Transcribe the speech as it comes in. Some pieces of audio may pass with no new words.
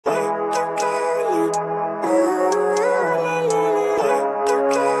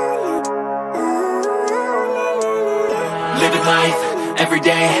every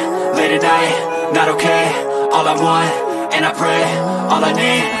day, late at night, not okay. All I want, and I pray, all I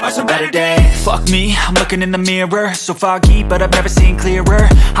need are some better days. Fuck me, I'm looking in the mirror, so foggy, but I've never seen clearer.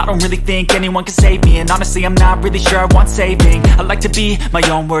 I don't really think anyone can save me, and honestly I'm not really sure I want saving. I like to be my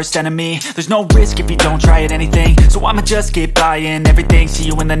own worst enemy. There's no risk if you don't try at anything, so I'ma just keep buying everything. See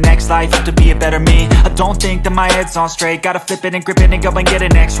you in the next life, have to be a better me. I don't think that my head's on straight, gotta flip it and grip it and go and get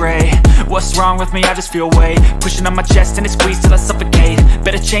an x-ray. What's wrong with me? I just feel weight pushing on my chest and it squeezes till I suffocate.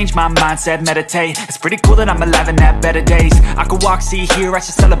 Better change my mindset, meditate. It's pretty cool that I'm alive and have better days. I could walk, see, hear, I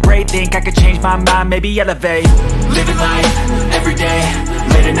should celebrate. Think I could change my mind, maybe elevate. Living life, every day,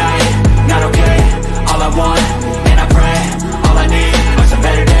 late at night, not okay. All I want, and I pray, all I need are some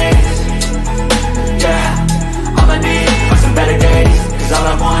better days. Yeah, all I need are some better days. Cause all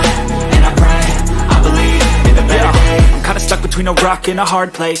I want, and I pray, I believe in the better days. I'm kinda stuck between a rock and a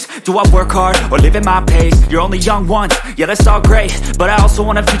hard place. Do I work hard, or live at my pace? You're only young once, yeah that's all great, but I also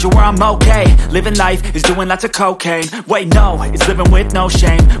want a future where I'm okay. Living life is doing lots of cocaine. Wait no, it's living with no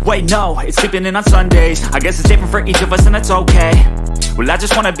shame. Wait no, it's sleeping in on Sundays. I guess it's different for each of us and that's okay. Well I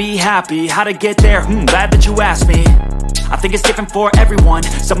just wanna be happy, how to get there? Glad that you asked me. I think it's different for everyone.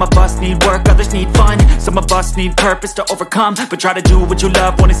 Some of us need work, others need fun. Some of us need purpose to overcome. But try to do what you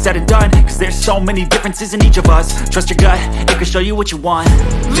love when it's said and done. Cause there's so many differences in each of us. Trust your gut, it can show you what you want.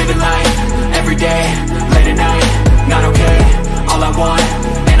 Living life, every day, late at night, not okay. All I want,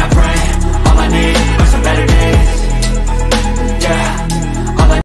 and I pray, all I need are some better days. Yeah.